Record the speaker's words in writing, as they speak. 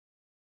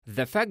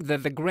The fact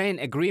that the grain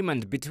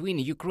agreement between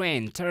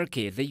Ukraine,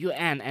 Turkey, the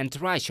UN and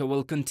Russia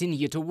will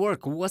continue to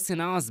work was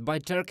announced by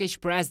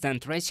Turkish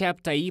President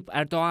Recep Tayyip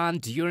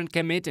Erdogan during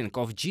a meeting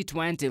of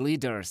G20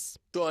 leaders.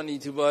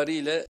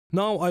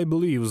 Now I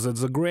believe that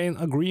the grain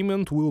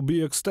agreement will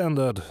be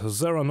extended.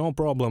 There are no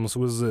problems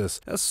with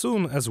this. As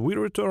soon as we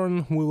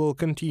return, we will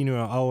continue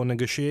our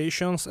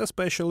negotiations,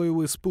 especially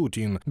with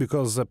Putin,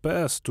 because the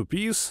path to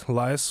peace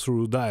lies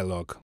through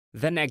dialogue.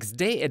 The next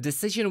day, a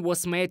decision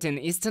was made in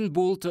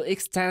Istanbul to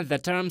extend the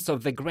terms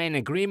of the grain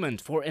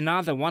agreement for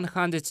another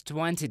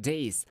 120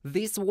 days.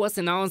 This was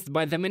announced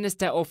by the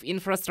Minister of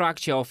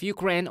Infrastructure of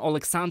Ukraine,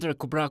 Oleksandr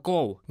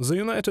Kubrakov. The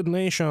United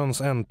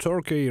Nations and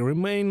Turkey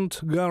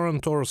remained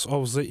guarantors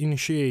of the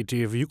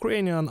initiative.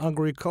 Ukrainian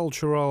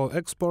agricultural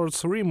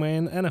exports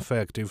remain an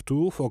effective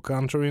tool for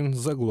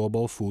countering the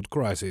global food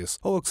crisis.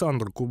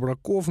 Oleksandr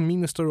Kubrakov,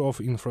 Minister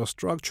of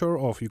Infrastructure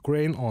of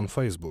Ukraine, on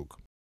Facebook.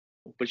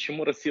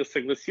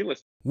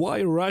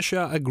 Why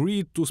Russia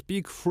agreed to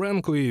speak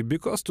frankly?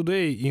 Because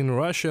today in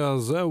Russia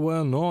there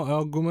were no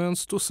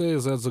arguments to say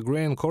that the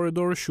grain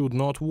corridor should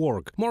not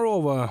work.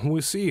 Moreover,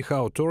 we see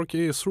how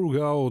Turkey,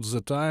 throughout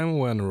the time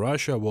when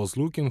Russia was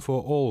looking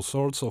for all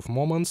sorts of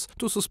moments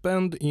to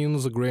suspend in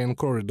the grain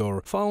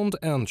corridor, found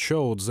and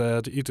showed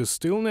that it is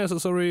still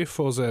necessary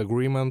for the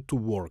agreement to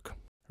work.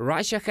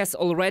 Russia has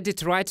already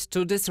tried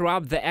to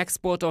disrupt the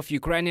export of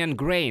Ukrainian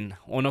grain.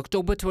 On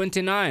October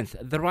 29th,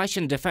 the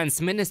Russian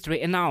Defense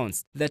Ministry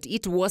announced that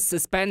it was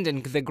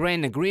suspending the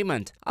grain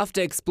agreement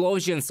after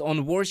explosions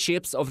on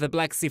warships of the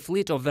Black Sea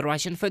Fleet of the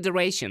Russian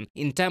Federation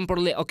in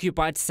temporarily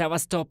occupied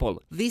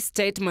Sevastopol. These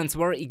statements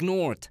were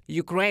ignored.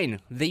 Ukraine,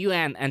 the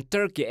UN and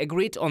Turkey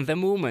agreed on the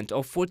movement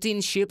of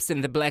 14 ships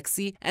in the Black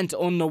Sea, and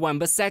on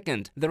November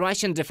 2nd, the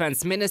Russian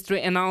Defense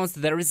Ministry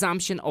announced the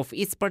resumption of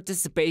its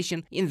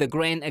participation in the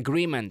grain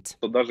agreement.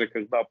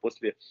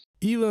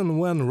 Even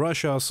when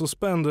Russia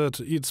suspended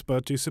its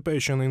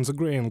participation in the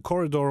grain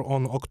corridor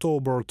on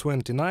October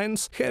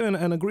 29th, having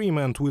an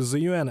agreement with the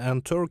UN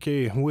and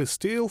Turkey, we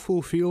still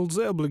fulfilled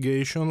the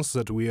obligations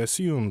that we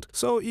assumed.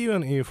 So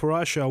even if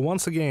Russia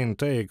once again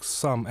takes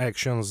some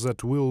actions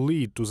that will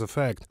lead to the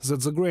fact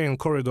that the grain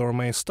corridor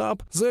may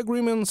stop, the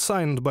agreements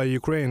signed by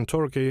Ukraine,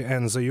 Turkey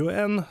and the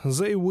UN,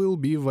 they will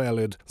be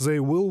valid, they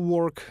will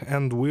work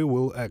and we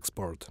will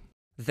export.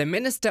 The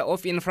Minister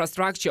of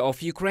Infrastructure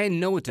of Ukraine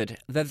noted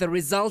that the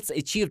results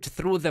achieved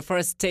through the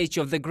first stage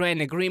of the grain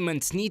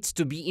agreement need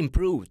to be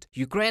improved.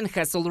 Ukraine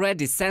has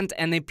already sent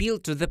an appeal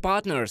to the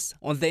partners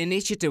on the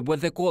initiative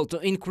with a call to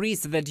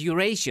increase the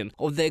duration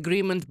of the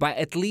agreement by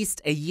at least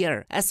a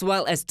year, as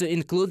well as to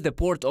include the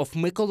port of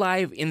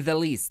Mykolaiv in the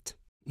list.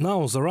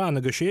 Now there are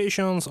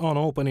negotiations on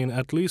opening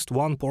at least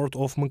one port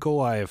of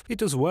Mykolaiv.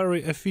 It is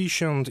very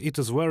efficient, it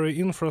is very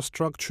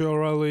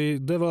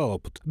infrastructurally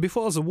developed.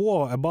 Before the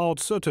war, about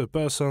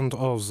 30%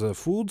 of the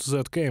food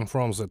that came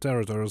from the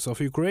territories of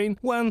Ukraine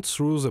went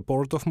through the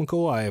port of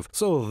Mykolaiv.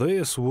 So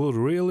this would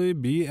really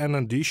be an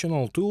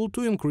additional tool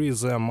to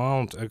increase the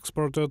amount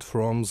exported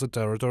from the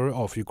territory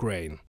of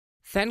Ukraine.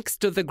 Thanks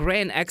to the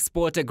grain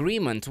export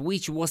agreement,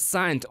 which was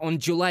signed on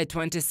July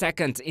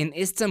 22nd in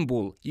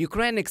Istanbul,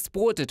 Ukraine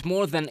exported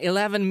more than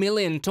 11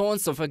 million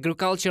tons of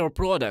agricultural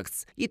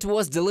products. It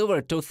was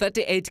delivered to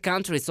 38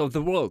 countries of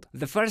the world.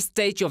 The first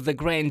stage of the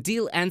grain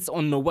deal ends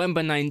on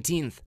November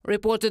 19th.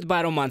 Reported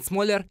by Roman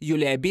Smoler,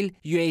 Yulia Bil,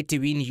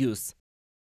 UATV News.